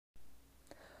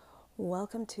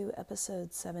Welcome to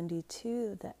episode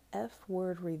 72, The F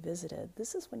Word Revisited.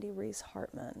 This is Wendy Reese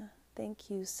Hartman. Thank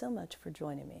you so much for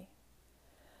joining me.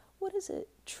 What does it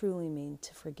truly mean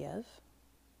to forgive?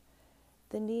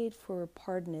 The need for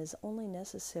pardon is only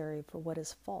necessary for what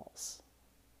is false.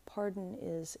 Pardon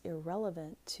is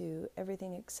irrelevant to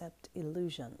everything except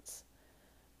illusions.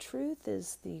 Truth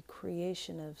is the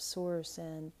creation of Source,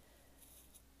 and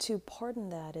to pardon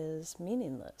that is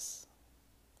meaningless.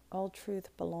 All truth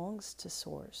belongs to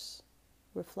Source,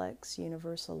 reflects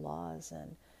universal laws,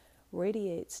 and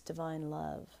radiates divine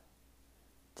love.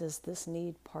 Does this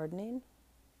need pardoning?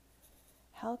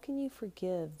 How can you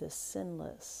forgive the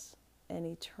sinless and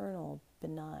eternal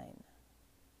benign?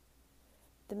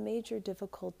 The major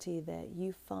difficulty that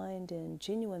you find in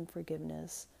genuine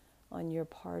forgiveness on your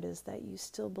part is that you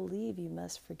still believe you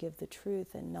must forgive the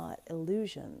truth and not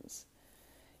illusions.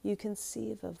 You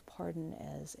conceive of pardon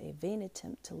as a vain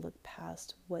attempt to look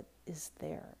past what is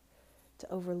there, to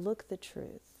overlook the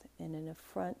truth in an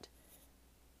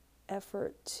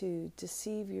effort to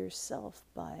deceive yourself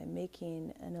by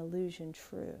making an illusion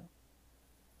true.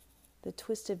 The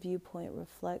twisted viewpoint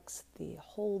reflects the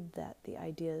hold that the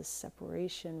idea's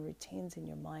separation retains in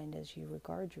your mind as you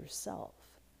regard yourself.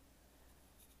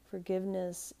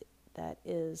 Forgiveness that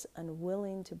is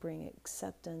unwilling to bring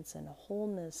acceptance and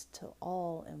wholeness to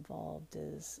all involved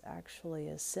is actually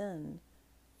a sin,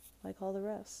 like all the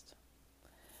rest.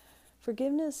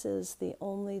 Forgiveness is the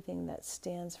only thing that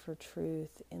stands for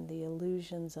truth in the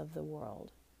illusions of the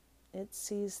world. It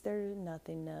sees their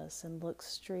nothingness and looks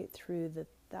straight through the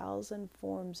 1,000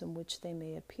 forms in which they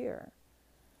may appear.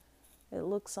 It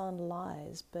looks on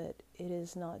lies, but it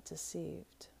is not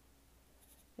deceived.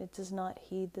 It does not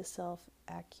heed the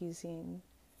self-accusing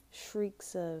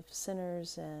shrieks of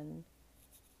sinners and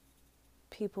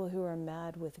people who are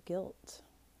mad with guilt.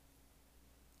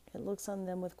 It looks on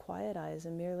them with quiet eyes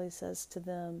and merely says to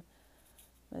them,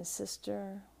 "My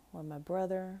sister or my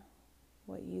brother,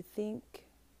 what you think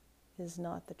is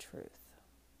not the truth."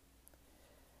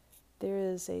 There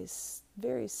is a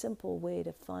very simple way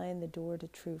to find the door to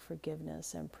true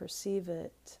forgiveness and perceive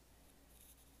it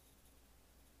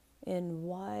in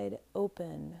wide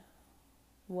open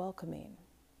welcoming.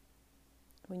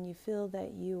 When you feel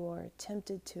that you are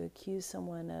tempted to accuse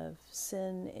someone of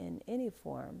sin in any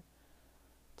form,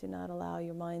 do not allow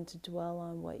your mind to dwell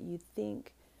on what you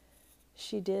think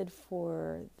she did,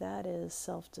 for that is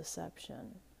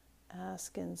self-deception.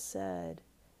 Ask instead,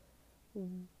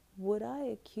 would I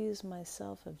accuse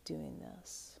myself of doing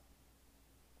this?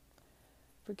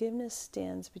 Forgiveness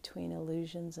stands between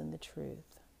illusions and the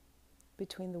truth,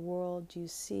 between the world you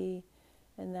see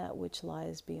and that which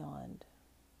lies beyond,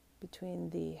 between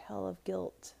the hell of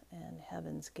guilt and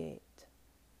heaven's gate.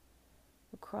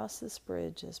 Across this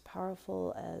bridge, as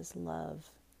powerful as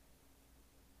love,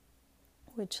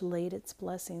 which laid its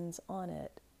blessings on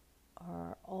it,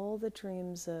 are all the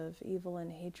dreams of evil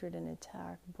and hatred and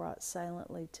attack brought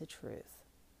silently to truth.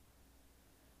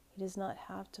 He does not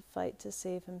have to fight to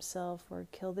save himself or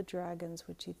kill the dragons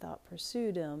which he thought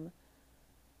pursued him,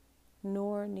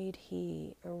 nor need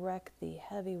he erect the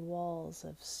heavy walls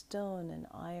of stone and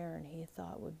iron he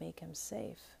thought would make him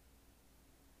safe.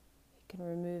 He can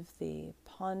remove the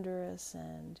ponderous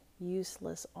and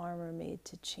useless armor made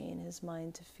to chain his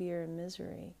mind to fear and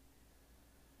misery.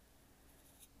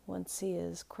 Once he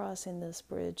is crossing this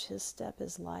bridge, his step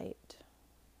is light,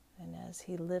 and as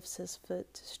he lifts his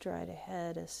foot to stride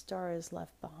ahead, a star is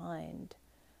left behind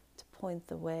to point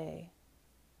the way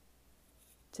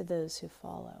to those who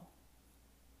follow.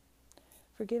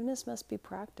 Forgiveness must be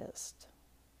practiced,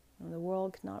 and the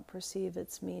world cannot perceive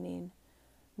its meaning,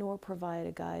 nor provide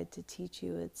a guide to teach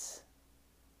you its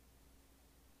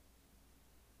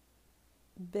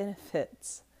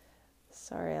benefits.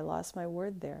 Sorry, I lost my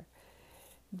word there.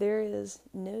 There is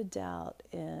no doubt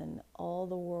in all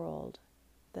the world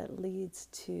that leads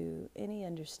to any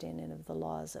understanding of the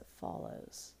laws it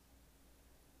follows,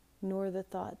 nor the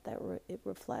thought that it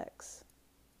reflects.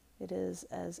 It is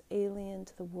as alien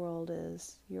to the world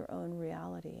as your own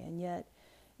reality, and yet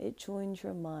it joins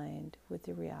your mind with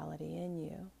the reality in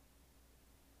you.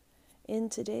 In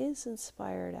today's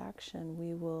inspired action,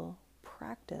 we will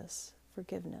practice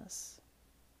forgiveness.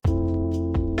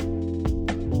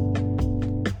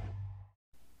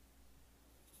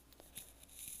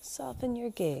 Soften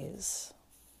your gaze.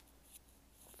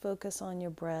 Focus on your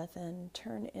breath and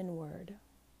turn inward.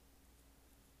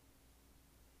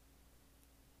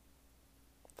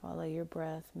 Follow your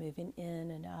breath moving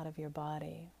in and out of your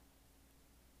body.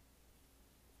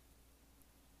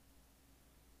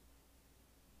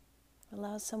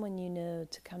 Allow someone you know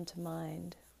to come to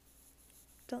mind.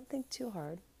 Don't think too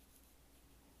hard.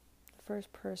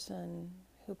 first person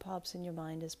who pops in your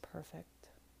mind is perfect.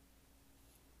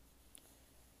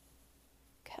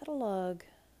 Catalog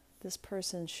this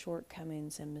person's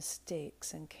shortcomings and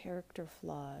mistakes and character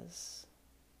flaws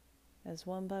as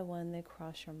one by one they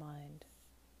cross your mind.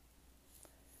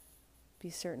 Be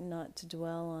certain not to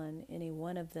dwell on any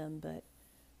one of them, but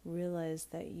realize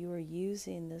that you are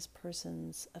using this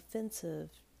person's offensive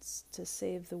to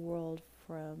save the world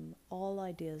from all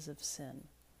ideas of sin.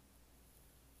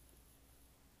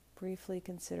 Briefly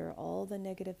consider all the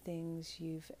negative things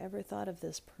you've ever thought of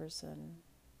this person,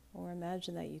 or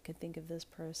imagine that you could think of this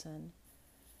person,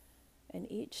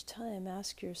 and each time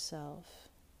ask yourself,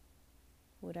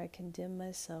 would I condemn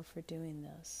myself for doing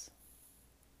this?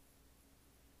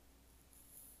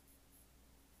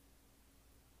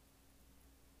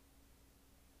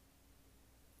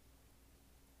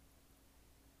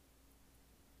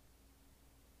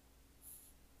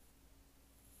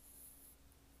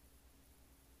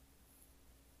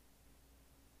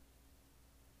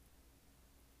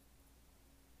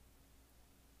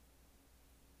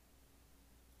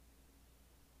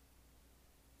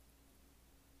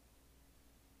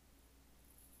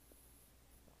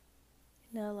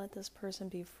 Now let this person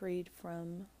be freed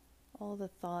from all the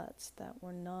thoughts that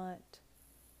were not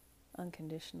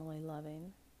unconditionally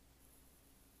loving.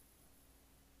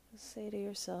 Say to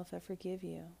yourself, I forgive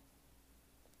you.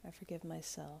 I forgive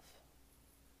myself.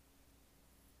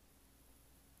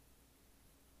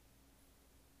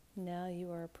 Now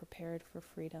you are prepared for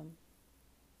freedom.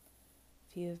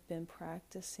 If you have been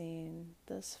practicing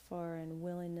thus far in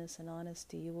willingness and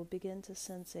honesty, you will begin to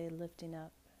sense a lifting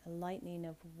up, a lightening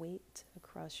of weight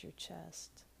across your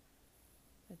chest,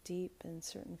 a deep and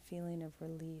certain feeling of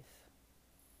relief.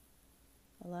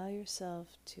 Allow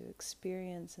yourself to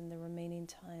experience in the remaining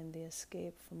time the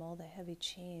escape from all the heavy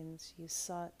chains you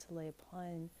sought to lay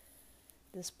upon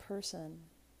this person,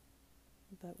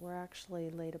 but were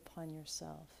actually laid upon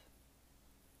yourself.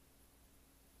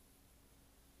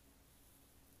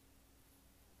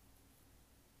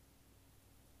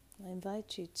 I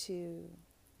invite you to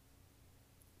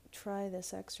try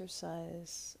this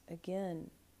exercise again.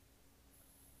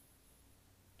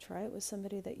 Try it with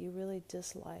somebody that you really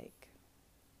dislike.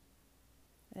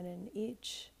 And in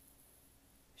each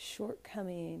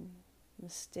shortcoming,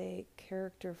 mistake,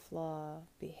 character flaw,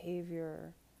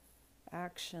 behavior,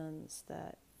 actions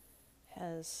that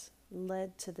has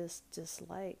led to this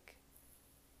dislike,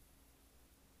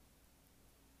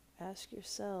 ask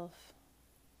yourself,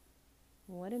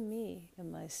 what in me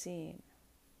am I seeing?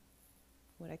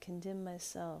 Would I condemn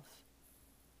myself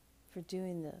for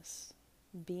doing this,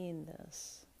 being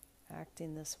this,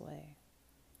 acting this way?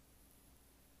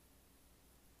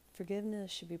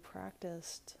 Forgiveness should be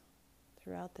practiced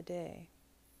throughout the day,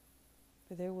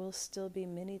 for there will still be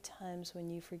many times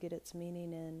when you forget its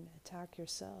meaning and attack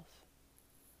yourself.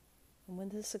 And when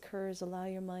this occurs, allow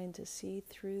your mind to see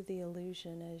through the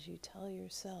illusion as you tell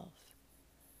yourself,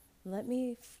 let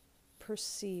me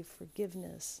perceive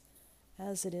forgiveness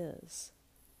as it is.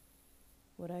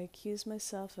 Would I accuse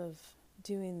myself of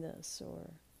doing this or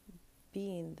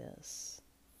being this?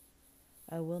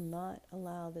 I will not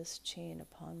allow this chain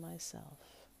upon myself.